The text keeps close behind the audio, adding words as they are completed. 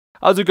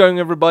How's it going,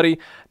 everybody?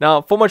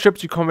 Now, for my trip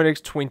to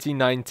Computex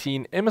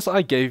 2019,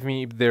 MSI gave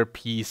me their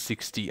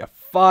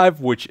P75,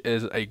 which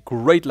is a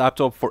great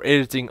laptop for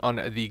editing on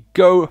the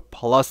go,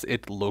 plus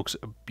it looks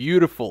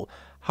beautiful.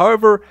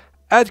 However,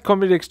 at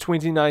Computex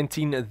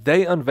 2019,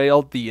 they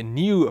unveiled the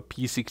new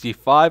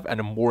P65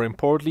 and more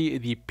importantly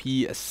the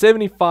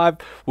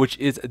P75, which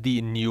is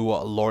the new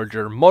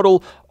larger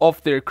model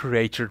of their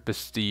Creator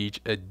Prestige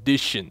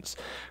editions.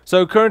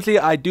 So currently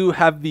I do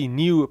have the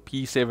new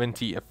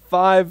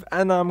P75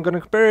 and I'm going to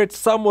compare it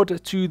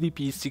somewhat to the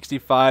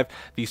P65,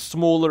 the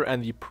smaller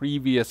and the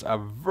previous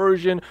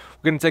version.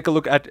 We're going to take a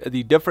look at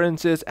the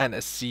differences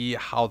and see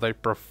how they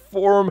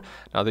perform.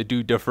 Now they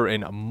do differ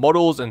in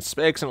models and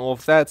specs and all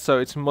of that, so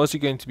it's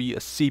mostly going to be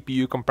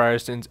CPU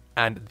comparisons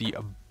and the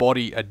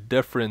body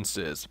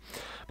differences.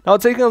 Now,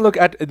 taking a look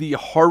at the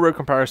hardware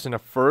comparison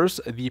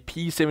first, the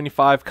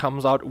P75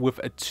 comes out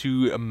with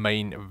two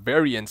main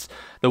variants.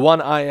 The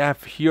one I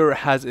have here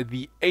has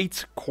the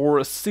 8-core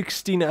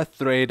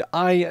 16-thread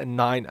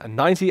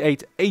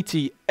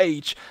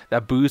i9-9880H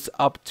that boosts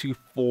up to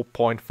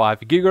 4.5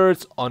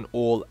 GHz on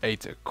all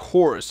 8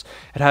 cores.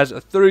 It has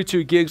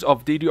 32 gigs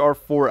of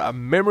DDR4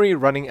 memory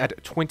running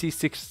at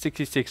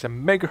 2666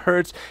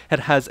 MHz. It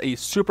has a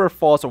super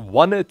fast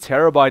 1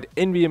 TB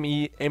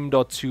NVMe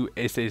M.2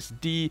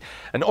 SSD,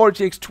 an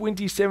RTX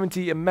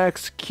 2070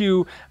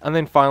 Max-Q, and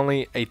then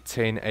finally a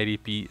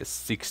 1080p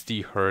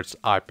 60Hz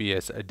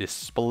IPS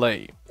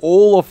display.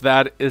 All of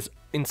that is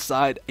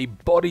inside a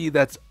body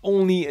that's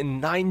only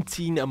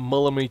 19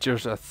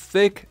 millimeters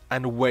thick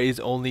and weighs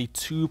only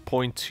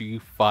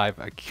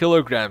 2.25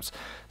 kilograms.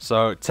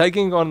 So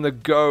taking on the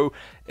go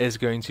is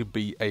going to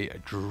be a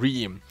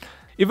dream.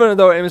 Even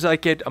though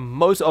MSI kept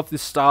most of the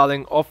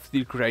styling of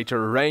the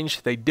Creator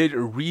range, they did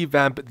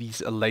revamp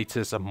these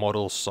latest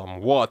models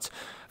somewhat.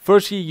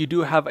 Firstly, you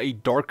do have a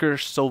darker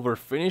silver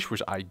finish,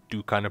 which I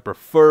do kind of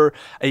prefer,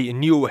 a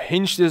new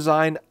hinge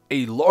design,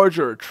 a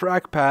larger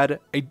trackpad,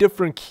 a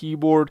different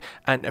keyboard,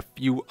 and a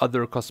few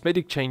other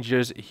cosmetic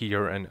changes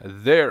here and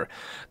there.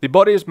 The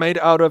body is made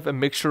out of a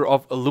mixture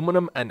of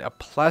aluminum and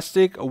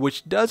plastic,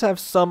 which does have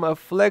some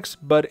flex,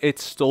 but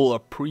it's still a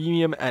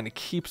premium and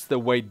keeps the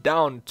weight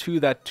down to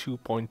that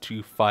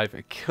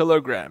 2.25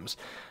 kilograms.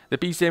 The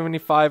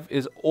P75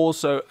 is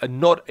also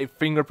not a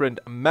fingerprint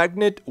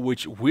magnet,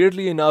 which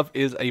weirdly enough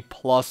is a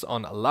plus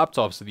on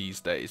laptops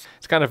these days.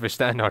 It's kind of a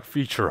standout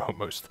feature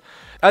almost.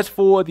 As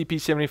for the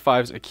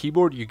P75's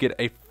keyboard, you get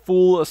a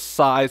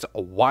full-size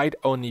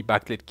white-only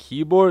backlit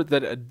keyboard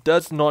that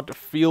does not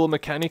feel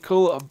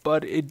mechanical,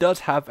 but it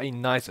does have a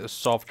nice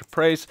soft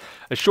press,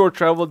 a short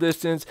travel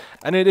distance,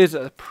 and it is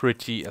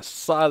pretty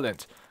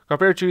silent.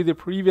 Compared to the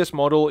previous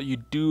model, you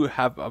do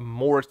have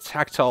more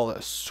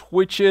tactile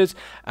switches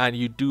and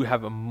you do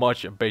have a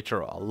much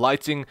better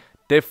lighting.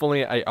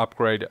 Definitely an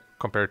upgrade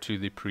compared to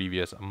the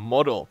previous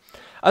model.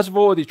 As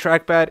for the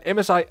trackpad,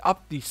 MSI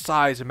upped the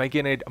size,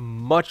 making it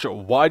much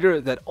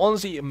wider. That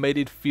honestly made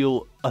it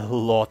feel a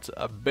lot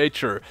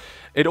better.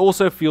 It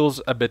also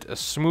feels a bit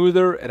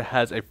smoother. It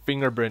has a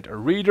fingerprint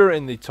reader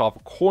in the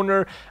top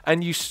corner,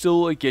 and you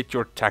still get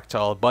your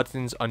tactile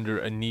buttons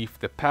underneath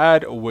the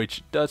pad,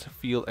 which does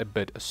feel a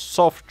bit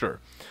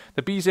softer.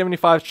 The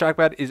P75's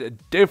trackpad is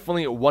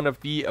definitely one of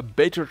the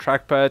better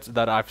trackpads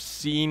that I've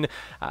seen.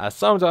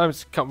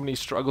 Sometimes companies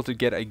struggle to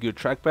get a good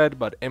trackpad,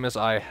 but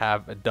MSI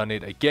have done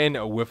it again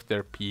with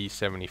their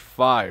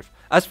P75.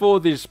 As for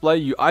the display,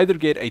 you either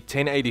get a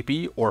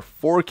 1080p or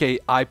 4K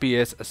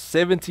IPS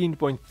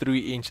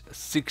 17.3-inch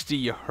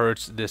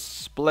 60Hz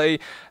display.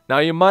 Now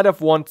you might have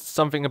wanted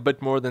something a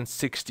bit more than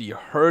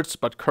 60Hz,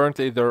 but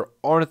currently there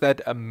aren't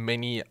that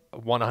many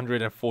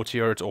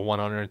 140Hz or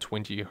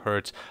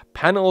 120Hz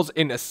panels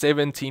in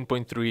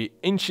 17.3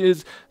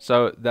 inches,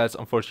 so that's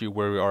unfortunately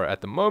where we are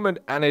at the moment,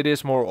 and it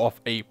is more of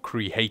a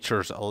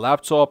creator's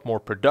laptop, more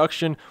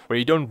production, where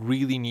you don't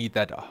really need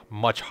that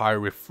much higher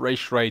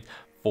refresh rate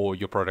for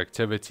your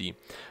productivity.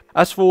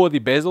 As for the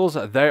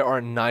bezels, they are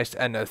nice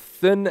and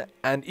thin,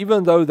 and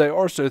even though they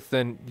are so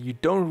thin, you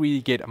don't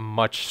really get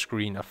much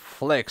screen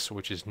flex,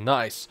 which is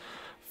nice.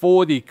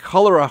 For the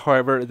color,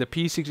 however, the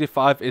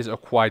P65 is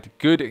quite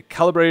good,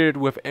 calibrated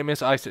with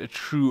MSI's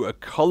true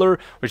color,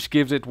 which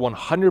gives it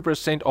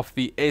 100% of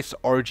the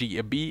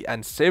sRGB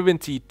and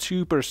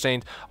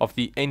 72% of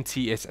the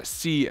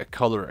NTSC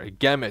color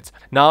gamut.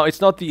 Now,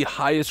 it's not the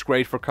highest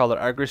grade for color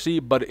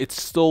accuracy, but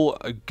it's still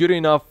good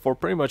enough for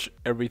pretty much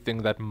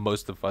everything that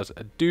most of us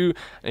do.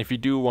 And if you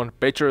do want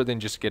better,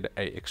 then just get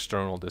an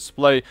external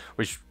display,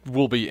 which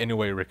will be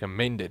anyway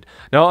recommended.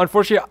 Now,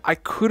 unfortunately, I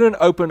couldn't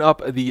open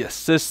up the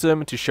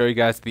system to show you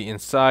guys the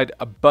inside,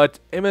 but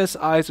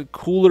MSI's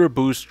Cooler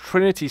Boost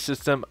Trinity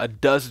system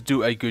does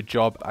do a good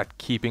job at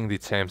keeping the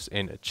temps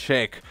in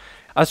check.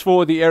 As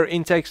for the air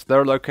intakes,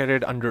 they're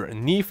located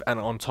underneath and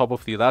on top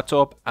of the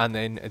laptop, and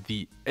then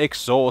the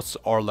exhausts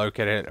are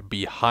located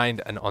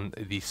behind and on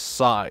the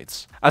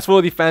sides. As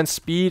for the fan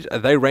speed,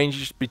 they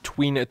range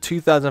between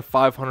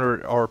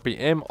 2500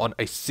 RPM on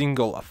a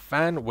single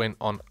fan when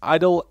on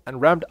idle,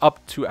 and ramped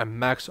up to a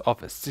max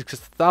of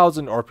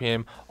 6000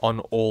 RPM on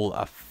all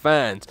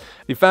fans.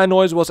 The fan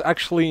noise was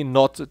actually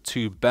not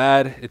too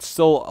bad. It's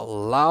still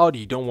loud.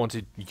 You don't want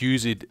to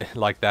use it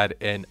like that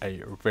in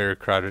a very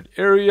crowded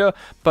area,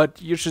 but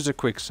here's just a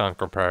quick sound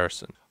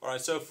comparison.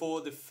 Alright, so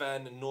for the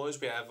fan noise,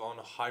 we have on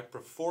high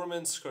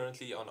performance,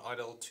 currently on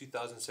idle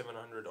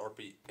 2700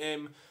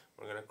 RPM.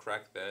 We're going to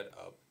crack that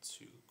up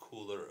to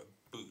cooler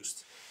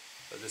boost.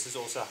 So this is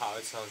also how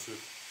it sounds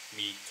with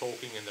me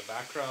talking in the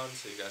background,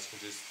 so you guys can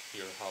just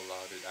hear how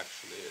loud it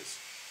actually is.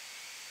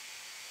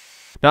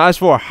 Now, as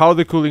for how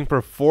the cooling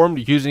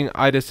performed using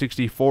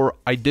IDA64,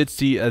 I did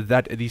see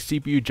that the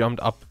CPU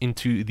jumped up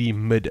into the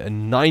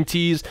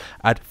mid-90s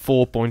at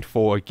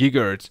 4.4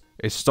 GHz.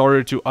 It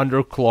started to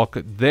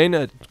underclock,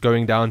 then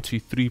going down to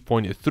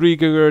 3.3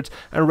 GHz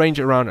and range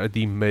around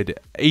the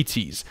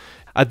mid-80s.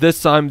 At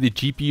this time, the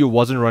GPU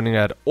wasn't running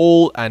at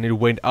all, and it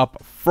went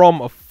up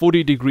from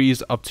 40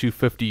 degrees up to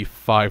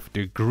 55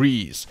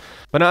 degrees.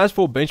 But now, as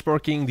for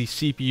benchmarking the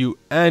CPU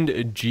and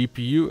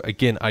GPU,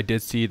 again, I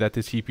did see that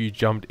the CPU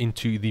jumped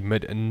into the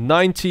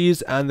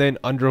mid-90s and then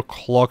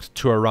underclocked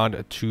to around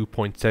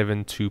 2.7,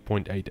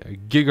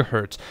 2.8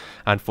 gigahertz.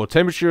 And for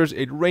temperatures,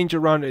 it ranged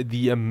around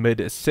the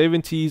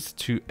mid-70s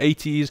to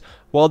 80s,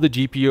 while the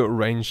GPU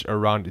ranged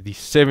around the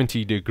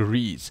 70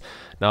 degrees.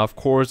 Now, of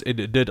course,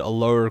 it did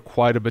lower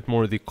quite a bit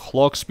more the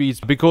clock speeds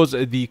because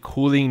the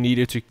cooling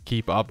needed to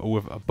keep up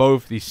with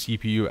both the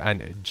CPU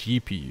and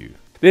GPU.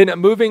 Then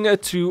moving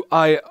to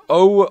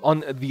I/O,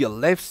 on the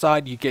left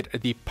side you get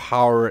the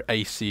power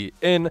AC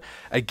in,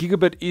 a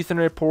gigabit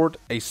Ethernet port,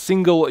 a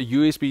single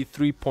USB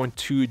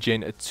 3.2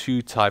 Gen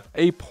 2 Type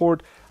A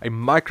port, a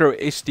micro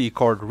SD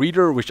card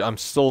reader, which I'm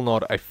still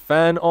not a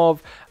fan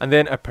of, and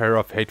then a pair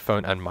of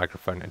headphone and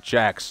microphone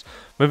jacks.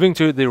 Moving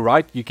to the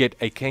right, you get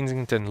a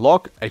Kensington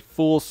lock, a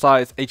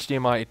full-size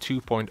HDMI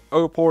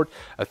 2.0 port,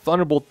 a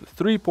Thunderbolt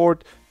 3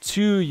 port,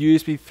 two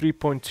USB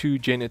 3.2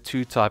 Gen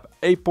 2 Type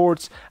A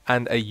ports,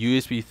 and a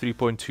USB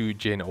 3.2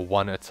 Gen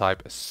 1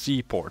 Type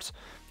C port.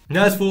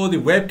 Now, as for the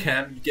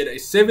webcam, you get a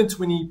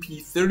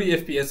 720p 30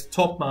 FPS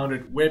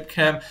top-mounted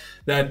webcam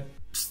that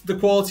the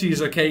quality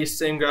is okay.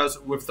 Same goes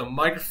with the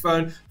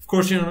microphone. Of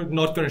course, you're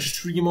not going to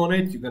stream on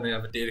it. You're going to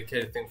have a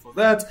dedicated thing for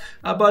that.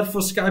 But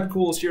for Skype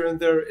calls here and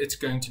there, it's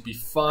going to be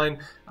fine.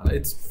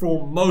 It's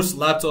for most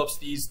laptops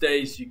these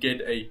days, you get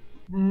a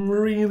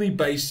really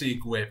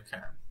basic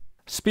webcam.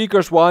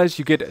 Speakers wise,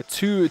 you get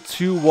two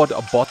 2-watt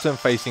bottom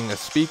facing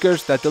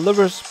speakers that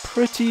delivers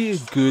pretty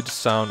good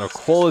sound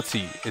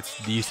quality. It's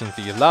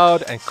decently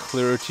loud and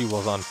clarity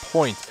was on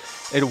point.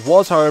 It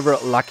was, however,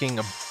 lacking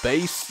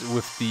bass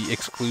with the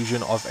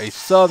exclusion of a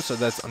sub, so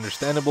that's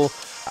understandable.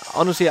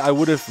 Honestly, I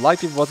would have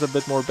liked if it was a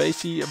bit more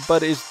bassy,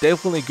 but it's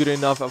definitely good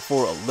enough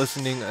for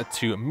listening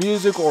to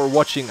music or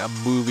watching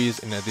movies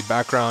in the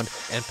background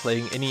and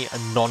playing any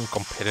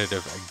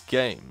non-competitive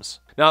games.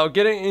 Now,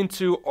 getting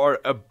into our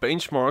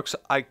benchmarks,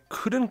 I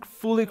couldn't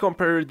fully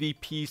compare the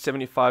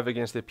P75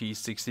 against the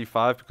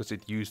P65 because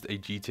it used a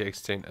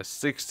GTX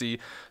 1060.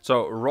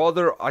 So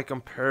rather, I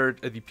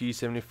compared the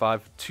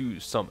P75 to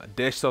some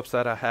desktops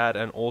that I had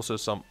and also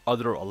some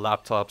other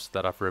laptops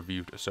that I've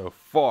reviewed so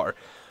far.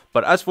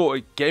 But as for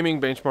gaming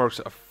benchmarks,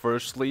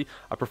 firstly,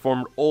 I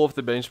performed all of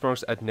the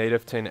benchmarks at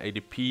native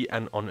 1080p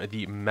and on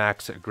the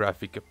max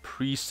graphic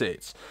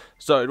presets.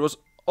 So it was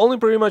only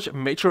pretty much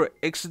Metro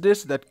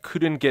Exodus that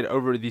couldn't get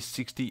over the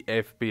 60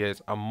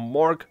 FPS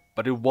mark,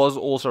 but it was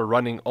also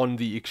running on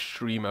the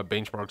extreme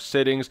benchmark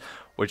settings,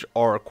 which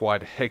are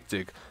quite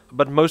hectic.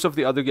 But most of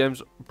the other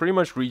games pretty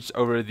much reached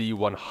over the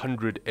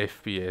 100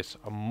 FPS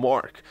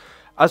mark.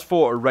 As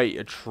for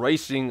ray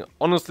tracing,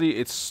 honestly,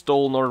 it's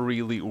still not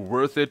really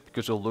worth it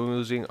because you're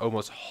losing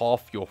almost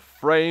half your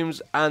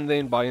frames, and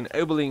then by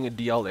enabling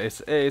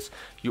DLSS,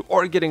 you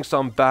are getting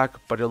some back,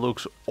 but it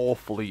looks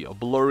awfully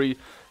blurry.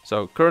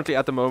 So currently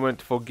at the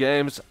moment for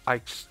games,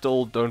 I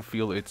still don't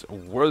feel it's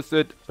worth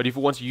it. But if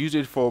you want to use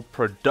it for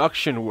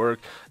production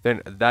work,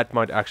 then that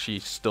might actually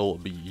still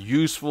be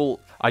useful.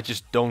 I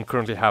just don't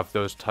currently have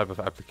those type of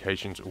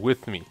applications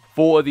with me.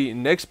 For the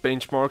next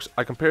benchmarks,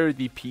 I compared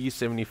the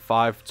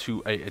P75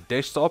 to a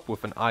desktop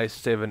with an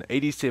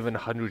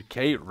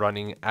i7-8700K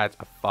running at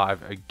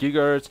 5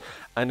 GHz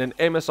and an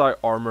MSI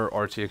Armor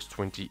RTX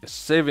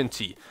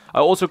 2070. I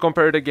also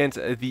compared against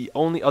the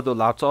only other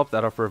laptop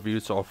that I've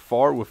reviewed so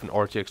far with an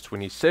RTX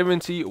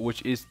 2070,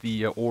 which is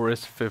the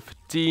Aorus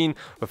 15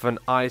 with an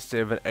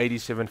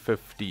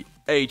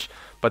i7-8750H,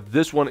 but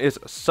this one is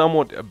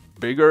somewhat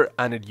bigger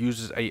and it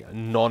uses a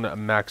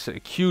non-Max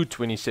Q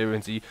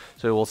 2070,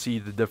 so we'll see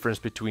the difference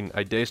between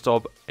a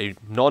desktop, a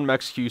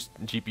non-Max Q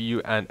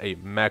GPU and a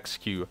Max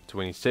Q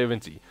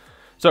 2070.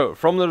 So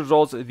from the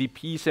results, the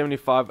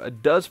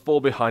P75 does fall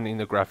behind in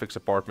the graphics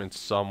department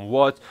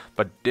somewhat,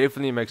 but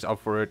definitely makes up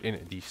for it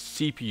in the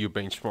CPU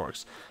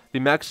benchmarks. The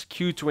Max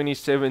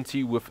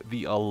Q2070 with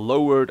the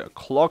lowered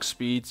clock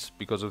speeds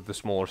because of the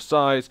smaller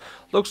size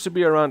looks to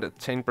be around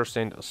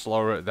 10%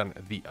 slower than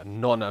the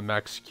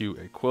non-Max Q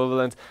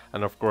equivalent,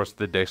 and of course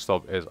the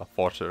desktop is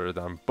faster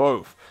than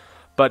both.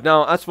 But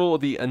now, as for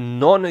the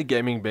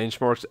non-gaming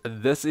benchmarks,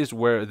 this is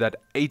where that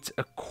 8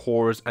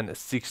 cores and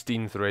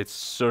 16 threads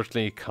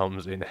certainly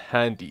comes in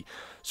handy,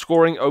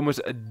 scoring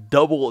almost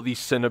double the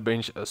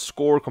Cinebench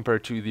score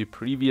compared to the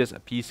previous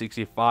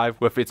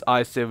P65 with its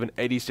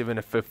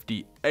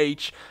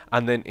i7-8750H,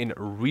 and then in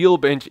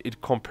RebelTech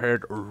it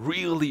compared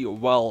really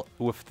well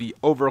with the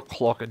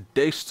overclocked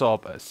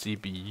desktop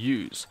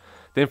CPUs.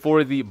 Then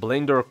for the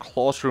Blender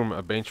Classroom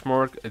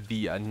benchmark,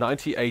 the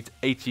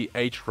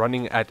 9880H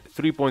running at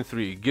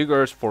 3.3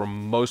 GHz for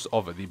most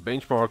of the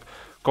benchmark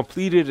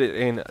completed it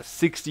in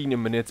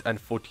 16 minutes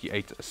and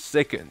 48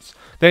 seconds.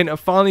 Then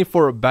finally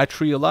for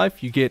battery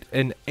life, you get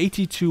an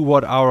 82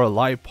 watt-hour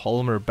light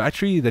polymer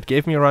battery that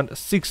gave me around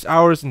 6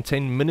 hours and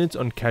 10 minutes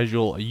on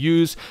casual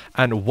use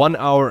and 1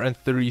 hour and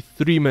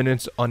 33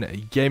 minutes on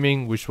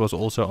gaming, which was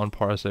also on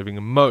power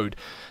saving mode.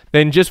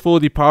 Then just for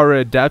the power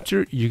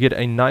adapter, you get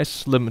a nice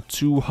slim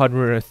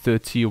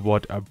 230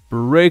 watt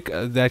brick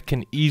that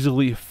can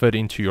easily fit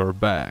into your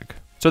bag.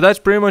 So that's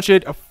pretty much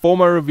it for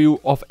my review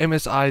of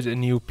MSI's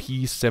new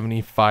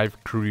P75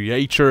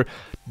 Creator.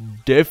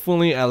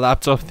 Definitely a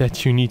laptop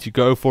that you need to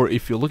go for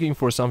if you're looking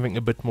for something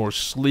a bit more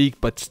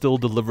sleek but still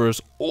delivers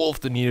all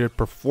of the needed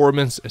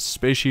performance,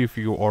 especially if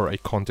you are a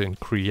content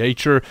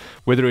creator.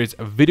 Whether it's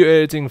video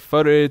editing,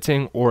 photo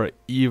editing, or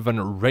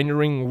even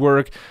rendering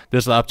work,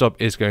 this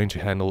laptop is going to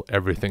handle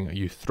everything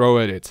you throw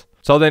at it.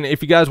 So then,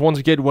 if you guys want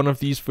to get one of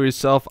these for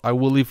yourself, I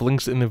will leave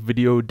links in the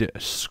video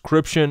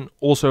description.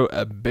 Also,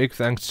 a big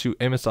thanks to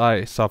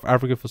MSI South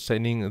Africa for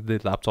sending the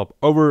laptop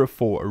over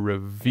for a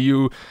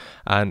review.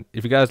 And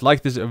if you guys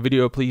like this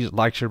video, please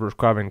like, share,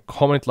 subscribe, and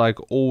comment like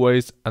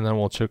always. And then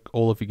we'll check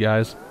all of you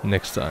guys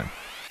next time.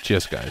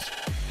 Cheers, guys.